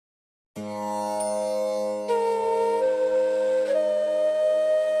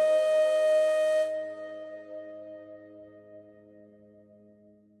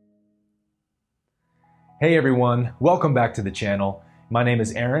Hey everyone, welcome back to the channel. My name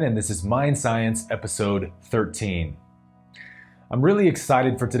is Aaron and this is MindScience episode 13. I'm really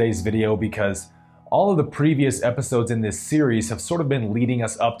excited for today's video because all of the previous episodes in this series have sort of been leading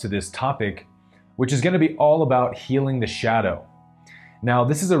us up to this topic, which is going to be all about healing the shadow. Now,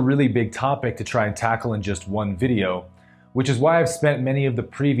 this is a really big topic to try and tackle in just one video, which is why I've spent many of the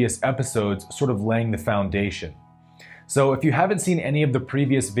previous episodes sort of laying the foundation. So if you haven't seen any of the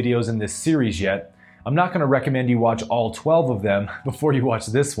previous videos in this series yet, I'm not going to recommend you watch all 12 of them before you watch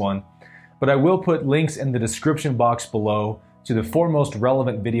this one, but I will put links in the description box below to the four most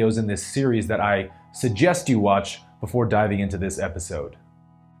relevant videos in this series that I suggest you watch before diving into this episode.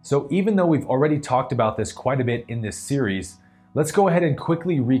 So even though we've already talked about this quite a bit in this series, let's go ahead and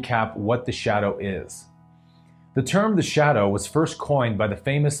quickly recap what the shadow is. The term the shadow was first coined by the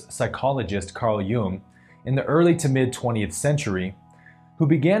famous psychologist Carl Jung in the early to mid 20th century, who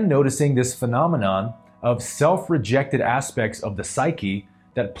began noticing this phenomenon of self-rejected aspects of the psyche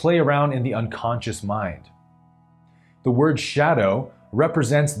that play around in the unconscious mind. The word shadow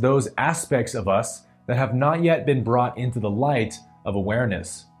represents those aspects of us that have not yet been brought into the light of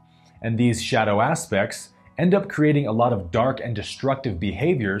awareness. And these shadow aspects end up creating a lot of dark and destructive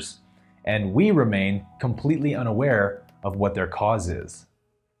behaviors, and we remain completely unaware of what their cause is.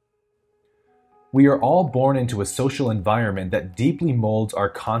 We are all born into a social environment that deeply molds our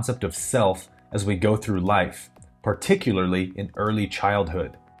concept of self as we go through life, particularly in early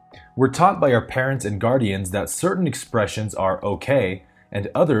childhood. We're taught by our parents and guardians that certain expressions are okay and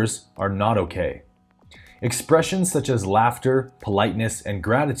others are not okay. Expressions such as laughter, politeness, and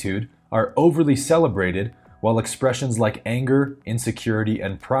gratitude are overly celebrated, while expressions like anger, insecurity,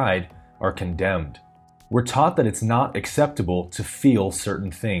 and pride are condemned. We're taught that it's not acceptable to feel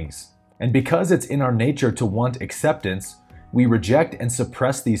certain things. And because it's in our nature to want acceptance, we reject and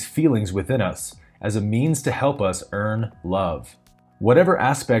suppress these feelings within us as a means to help us earn love. Whatever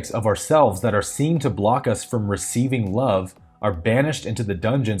aspects of ourselves that are seen to block us from receiving love are banished into the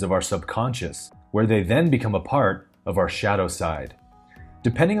dungeons of our subconscious, where they then become a part of our shadow side.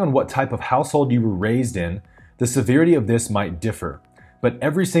 Depending on what type of household you were raised in, the severity of this might differ, but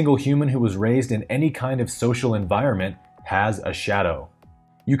every single human who was raised in any kind of social environment has a shadow.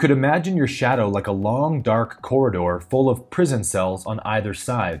 You could imagine your shadow like a long, dark corridor full of prison cells on either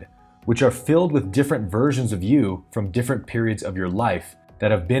side, which are filled with different versions of you from different periods of your life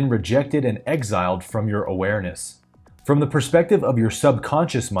that have been rejected and exiled from your awareness. From the perspective of your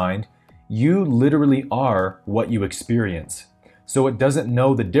subconscious mind, you literally are what you experience, so it doesn't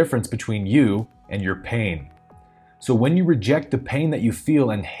know the difference between you and your pain. So when you reject the pain that you feel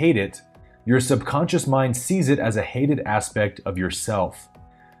and hate it, your subconscious mind sees it as a hated aspect of yourself.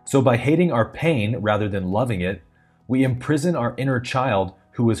 So by hating our pain rather than loving it, we imprison our inner child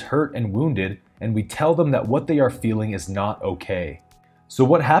who is hurt and wounded, and we tell them that what they are feeling is not okay. So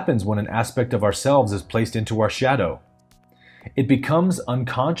what happens when an aspect of ourselves is placed into our shadow? It becomes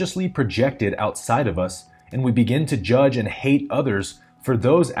unconsciously projected outside of us, and we begin to judge and hate others for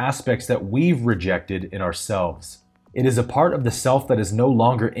those aspects that we've rejected in ourselves. It is a part of the self that is no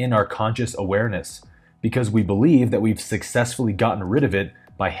longer in our conscious awareness, because we believe that we've successfully gotten rid of it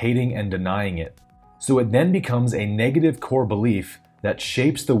by hating and denying it. So it then becomes a negative core belief that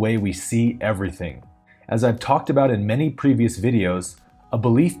shapes the way we see everything. As I've talked about in many previous videos, a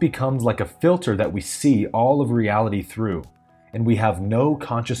belief becomes like a filter that we see all of reality through, and we have no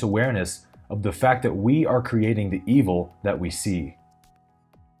conscious awareness of the fact that we are creating the evil that we see.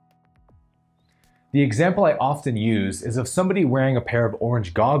 The example I often use is of somebody wearing a pair of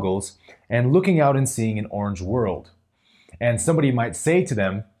orange goggles and looking out and seeing an orange world. And somebody might say to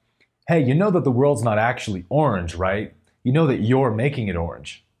them, "Hey, you know that the world's not actually orange, right? You know that you're making it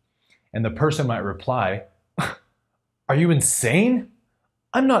orange." And the person might reply, "Are you insane?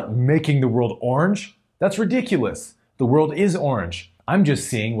 I'm not making the world orange. That's ridiculous. The world is orange. I'm just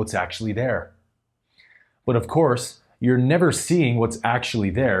seeing what's actually there." But of course, you're never seeing what's actually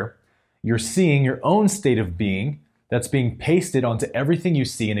there. You're seeing your own state of being that's being pasted onto everything you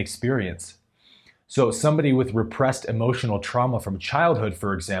see and experience. So somebody with repressed emotional trauma from childhood,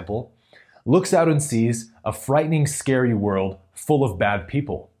 for example, looks out and sees a frightening, scary world full of bad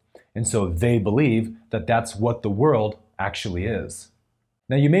people. And so they believe that that's what the world actually is.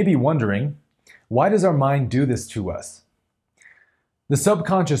 Now you may be wondering, why does our mind do this to us? The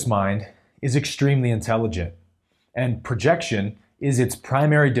subconscious mind is extremely intelligent, and projection is its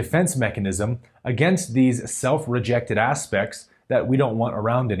primary defense mechanism against these self-rejected aspects that we don't want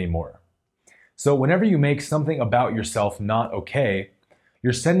around anymore. So whenever you make something about yourself not okay,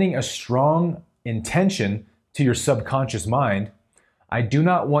 you're sending a strong intention to your subconscious mind I do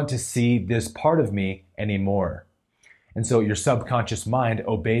not want to see this part of me anymore. And so your subconscious mind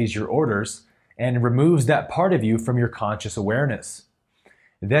obeys your orders and removes that part of you from your conscious awareness.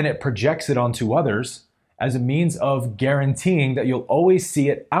 Then it projects it onto others as a means of guaranteeing that you'll always see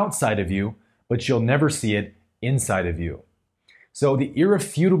it outside of you, but you'll never see it inside of you. So the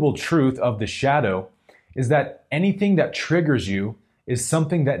irrefutable truth of the shadow is that anything that triggers you is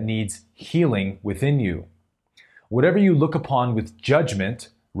something that needs healing within you. Whatever you look upon with judgment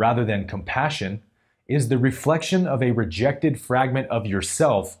rather than compassion is the reflection of a rejected fragment of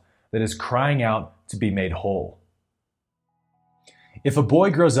yourself that is crying out to be made whole. If a boy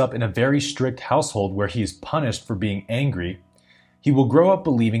grows up in a very strict household where he is punished for being angry, he will grow up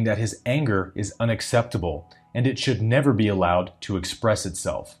believing that his anger is unacceptable and it should never be allowed to express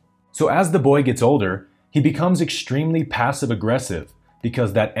itself. So as the boy gets older, he becomes extremely passive-aggressive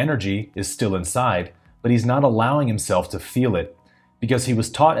because that energy is still inside, but he's not allowing himself to feel it because he was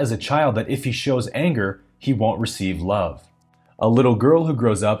taught as a child that if he shows anger, he won't receive love. A little girl who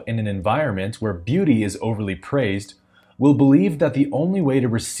grows up in an environment where beauty is overly praised will believe that the only way to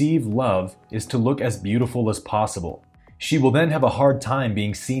receive love is to look as beautiful as possible. She will then have a hard time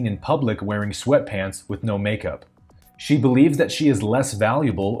being seen in public wearing sweatpants with no makeup. She believes that she is less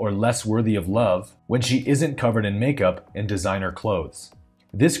valuable or less worthy of love when she isn't covered in makeup and designer clothes.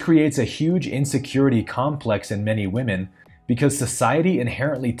 This creates a huge insecurity complex in many women because society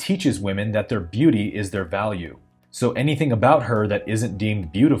inherently teaches women that their beauty is their value. So anything about her that isn't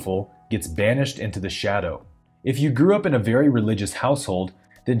deemed beautiful gets banished into the shadow. If you grew up in a very religious household,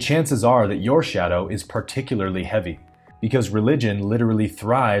 then chances are that your shadow is particularly heavy, because religion literally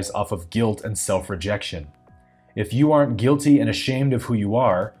thrives off of guilt and self-rejection. If you aren't guilty and ashamed of who you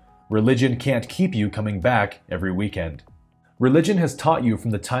are, religion can't keep you coming back every weekend. Religion has taught you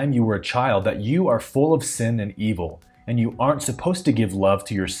from the time you were a child that you are full of sin and evil, and you aren't supposed to give love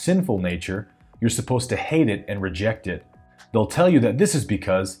to your sinful nature, you're supposed to hate it and reject it. They'll tell you that this is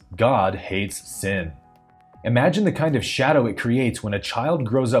because God hates sin. Imagine the kind of shadow it creates when a child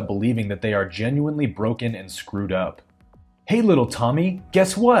grows up believing that they are genuinely broken and screwed up. Hey little Tommy,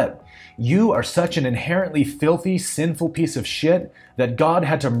 guess what? You are such an inherently filthy, sinful piece of shit that God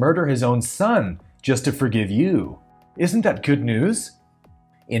had to murder his own son just to forgive you. Isn't that good news?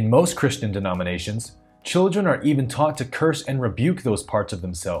 In most Christian denominations, children are even taught to curse and rebuke those parts of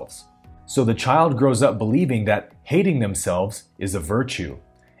themselves. So the child grows up believing that hating themselves is a virtue,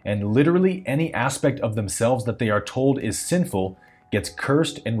 and literally any aspect of themselves that they are told is sinful gets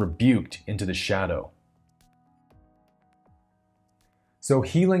cursed and rebuked into the shadow. So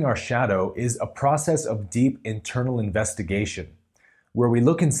healing our shadow is a process of deep internal investigation, where we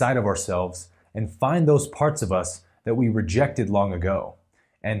look inside of ourselves and find those parts of us that we rejected long ago,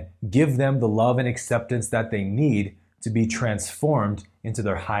 and give them the love and acceptance that they need to be transformed into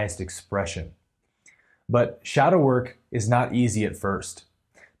their highest expression. But shadow work is not easy at first,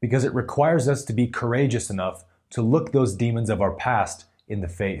 because it requires us to be courageous enough to look those demons of our past in the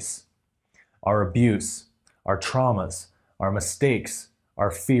face. Our abuse, our traumas, our mistakes,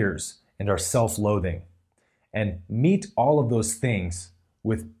 our fears, and our self-loathing, and meet all of those things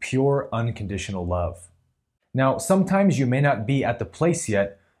with pure, unconditional love. Now, sometimes you may not be at the place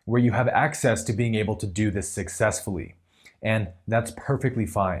yet where you have access to being able to do this successfully, and that's perfectly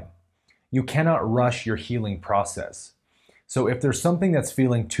fine. You cannot rush your healing process. So if there's something that's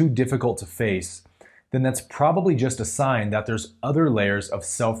feeling too difficult to face, then that's probably just a sign that there's other layers of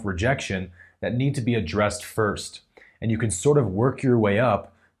self-rejection that need to be addressed first, and you can sort of work your way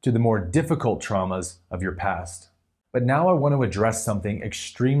up to the more difficult traumas of your past. But now I want to address something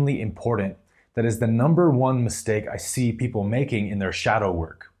extremely important that is the number one mistake I see people making in their shadow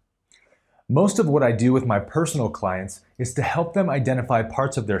work. Most of what I do with my personal clients is to help them identify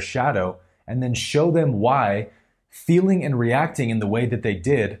parts of their shadow and then show them why feeling and reacting in the way that they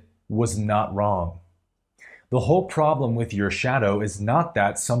did was not wrong. The whole problem with your shadow is not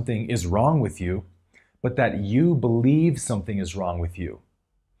that something is wrong with you, but that you believe something is wrong with you.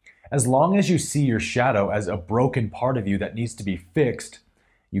 As long as you see your shadow as a broken part of you that needs to be fixed,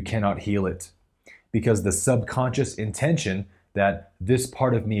 you cannot heal it, because the subconscious intention that this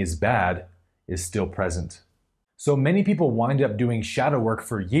part of me is bad is still present. So many people wind up doing shadow work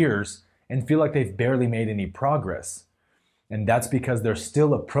for years and feel like they've barely made any progress. And that's because they're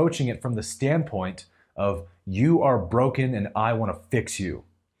still approaching it from the standpoint of, you are broken and I want to fix you.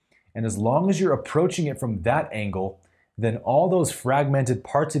 And as long as you're approaching it from that angle, then all those fragmented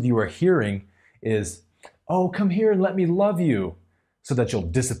parts of you are hearing is, oh, come here and let me love you, so that you'll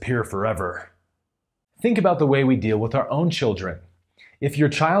disappear forever. Think about the way we deal with our own children. If your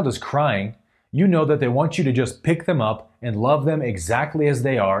child is crying, You know that they want you to just pick them up and love them exactly as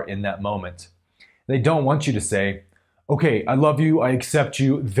they are in that moment. They don't want you to say, "Okay, I love you, I accept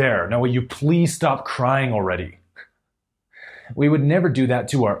you, there. Now will you please stop crying already?" We would never do that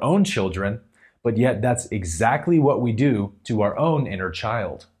to our own children, but yet that's exactly what we do to our own inner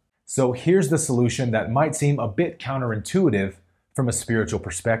child. So here's the solution that might seem a bit counterintuitive from a spiritual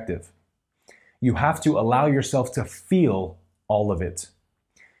perspective. You have to allow yourself to feel all of it.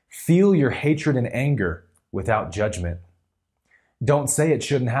 Feel your hatred and anger without judgment. Don't say it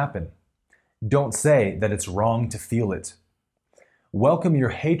shouldn't happen. Don't say that it's wrong to feel it. Welcome your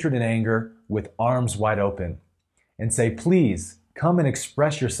hatred and anger with arms wide open and say, "Please come and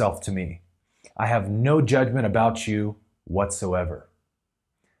express yourself to me. I have no judgment about you whatsoever."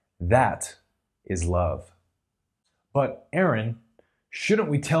 That is love. But Aaron, shouldn't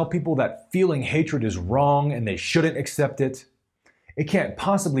we tell people that feeling hatred is wrong and they shouldn't accept it? It can't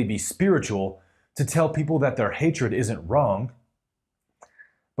possibly be spiritual to tell people that their hatred isn't wrong.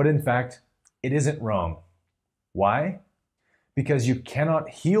 But in fact, it isn't wrong. Why? Because you cannot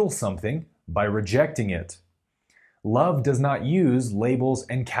heal something by rejecting it. Love does not use labels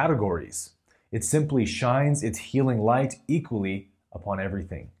and categories. It simply shines its healing light equally upon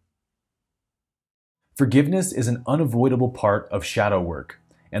everything. Forgiveness is an unavoidable part of shadow work,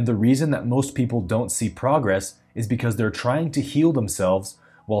 and the reason that most people don't see progress is because they're trying to heal themselves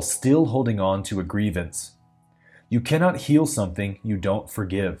while still holding on to a grievance. You cannot heal something you don't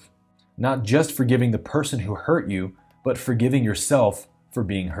forgive. Not just forgiving the person who hurt you, but forgiving yourself for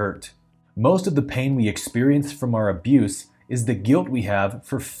being hurt. Most of the pain we experience from our abuse is the guilt we have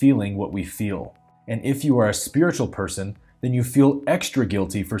for feeling what we feel. And if you are a spiritual person, then you feel extra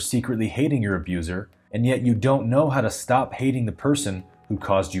guilty for secretly hating your abuser, and yet you don't know how to stop hating the person who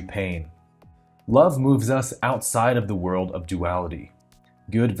caused you pain. Love moves us outside of the world of duality.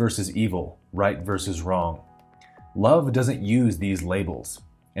 Good versus evil, right versus wrong. Love doesn't use these labels,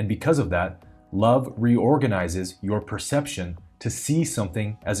 and because of that, love reorganizes your perception to see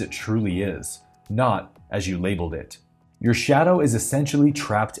something as it truly is, not as you labeled it. Your shadow is essentially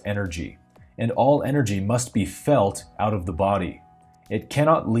trapped energy, and all energy must be felt out of the body. It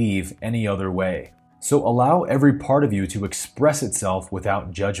cannot leave any other way. So allow every part of you to express itself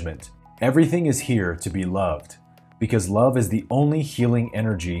without judgment. Everything is here to be loved, because love is the only healing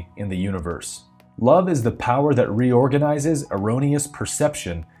energy in the universe. Love is the power that reorganizes erroneous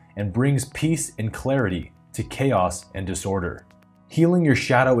perception and brings peace and clarity to chaos and disorder. Healing your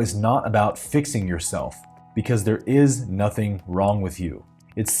shadow is not about fixing yourself, because there is nothing wrong with you.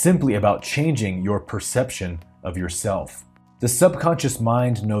 It's simply about changing your perception of yourself. The subconscious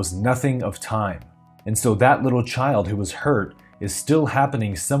mind knows nothing of time, and so that little child who was hurt is still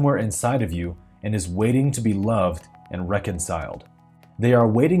happening somewhere inside of you and is waiting to be loved and reconciled. They are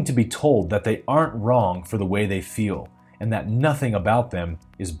waiting to be told that they aren't wrong for the way they feel and that nothing about them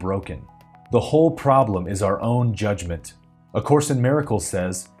is broken. The whole problem is our own judgment. A Course in Miracles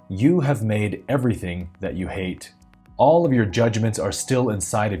says, "You have made everything that you hate." All of your judgments are still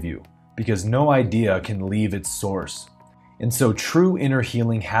inside of you because no idea can leave its source. And so true inner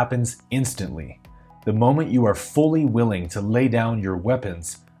healing happens instantly, the moment you are fully willing to lay down your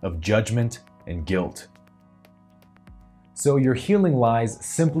weapons of judgment and guilt. So your healing lies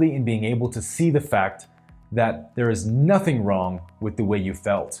simply in being able to see the fact that there is nothing wrong with the way you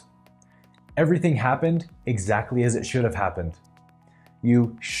felt. Everything happened exactly as it should have happened.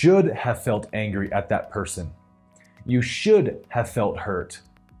 You should have felt angry at that person. You should have felt hurt.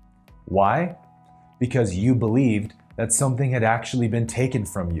 Why? Because you believed that something had actually been taken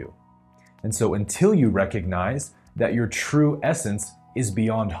from you. And so until you recognize that your true essence is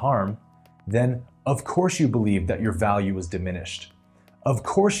beyond harm, then of course you believed that your value was diminished. Of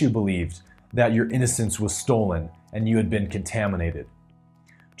course you believed that your innocence was stolen and you had been contaminated.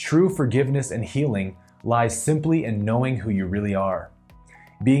 True forgiveness and healing lies simply in knowing who you really are.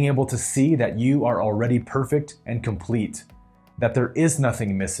 Being able to see that you are already perfect and complete, that there is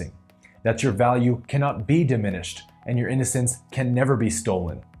nothing missing, that your value cannot be diminished, and your innocence can never be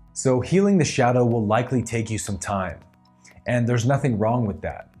stolen. So healing the shadow will likely take you some time, and there's nothing wrong with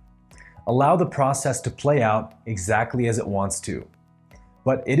that. Allow the process to play out exactly as it wants to.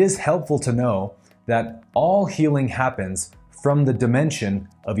 But it is helpful to know that all healing happens from the dimension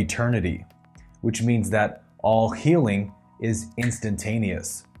of eternity, which means that all healing is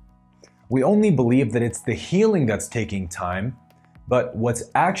instantaneous. We only believe that it's the healing that's taking time, but what's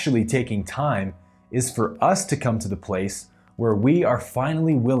actually taking time is for us to come to the place where we are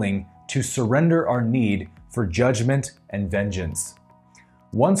finally willing to surrender our need for judgment and vengeance.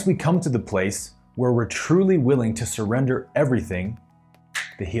 Once we come to the place where we're truly willing to surrender everything,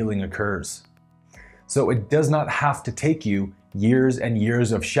 the healing occurs. So it does not have to take you years and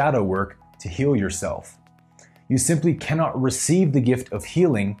years of shadow work to heal yourself. You simply cannot receive the gift of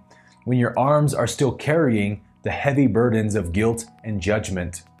healing when your arms are still carrying the heavy burdens of guilt and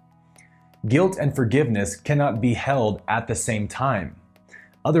judgment. Guilt and forgiveness cannot be held at the same time.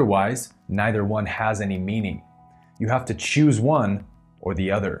 Otherwise, neither one has any meaning. You have to choose one or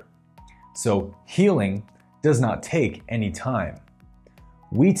the other. So healing does not take any time.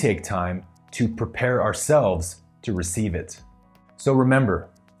 We take time to prepare ourselves to receive it. So remember,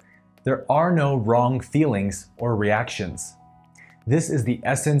 there are no wrong feelings or reactions. This is the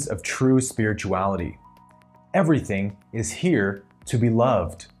essence of true spirituality. Everything is here to be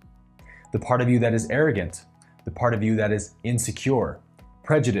loved. The part of you that is arrogant, the part of you that is insecure,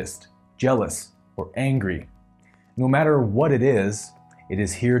 prejudiced, jealous, or angry, no matter what it is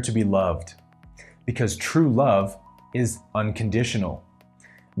here to be loved. Because true love is unconditional,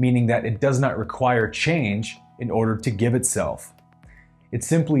 meaning that it does not require change in order to give itself. It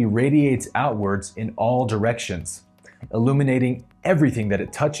simply radiates outwards in all directions, illuminating everything that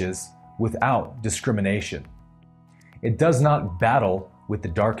it touches without discrimination. It does not battle with the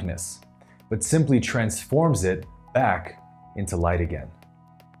darkness, but simply transforms it back into light again.